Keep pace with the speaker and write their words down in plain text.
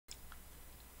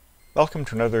Welcome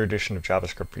to another edition of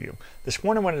JavaScript for You. This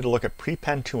morning I wanted to look at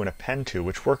prependTo and appendTo,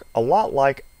 which work a lot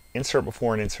like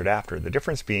insertBefore and insertAfter. The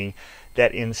difference being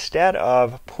that instead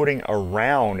of putting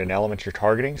around an element you're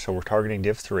targeting, so we're targeting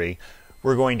div 3,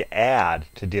 we're going to add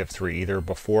to div 3, either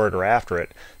before it or after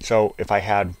it. So if I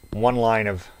had one line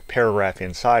of paragraph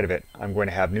inside of it, I'm going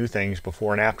to have new things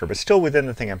before and after, but still within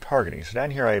the thing I'm targeting. So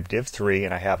down here I have div 3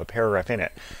 and I have a paragraph in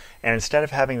it. And instead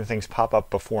of having the things pop up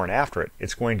before and after it,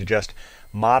 it's going to just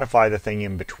modify the thing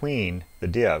in between the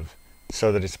div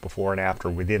so that it's before and after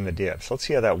within the div. So let's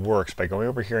see how that works by going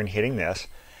over here and hitting this.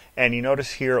 And you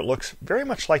notice here it looks very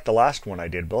much like the last one I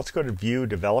did, but let's go to View,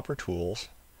 Developer Tools,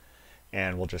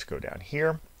 and we'll just go down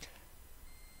here.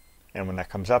 And when that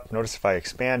comes up, notice if I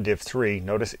expand div 3,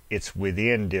 notice it's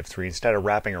within div 3. Instead of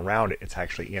wrapping around it, it's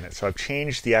actually in it. So I've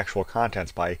changed the actual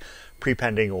contents by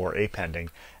prepending or appending.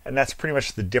 And that's pretty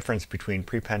much the difference between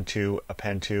prependTo,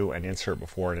 appendTo, and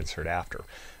insertBefore and insertAfter.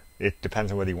 It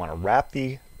depends on whether you want to wrap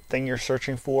the thing you're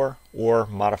searching for or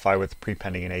modify with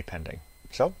prepending and appending.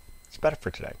 So that's about it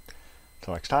for today.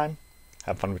 Until next time,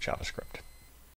 have fun with JavaScript.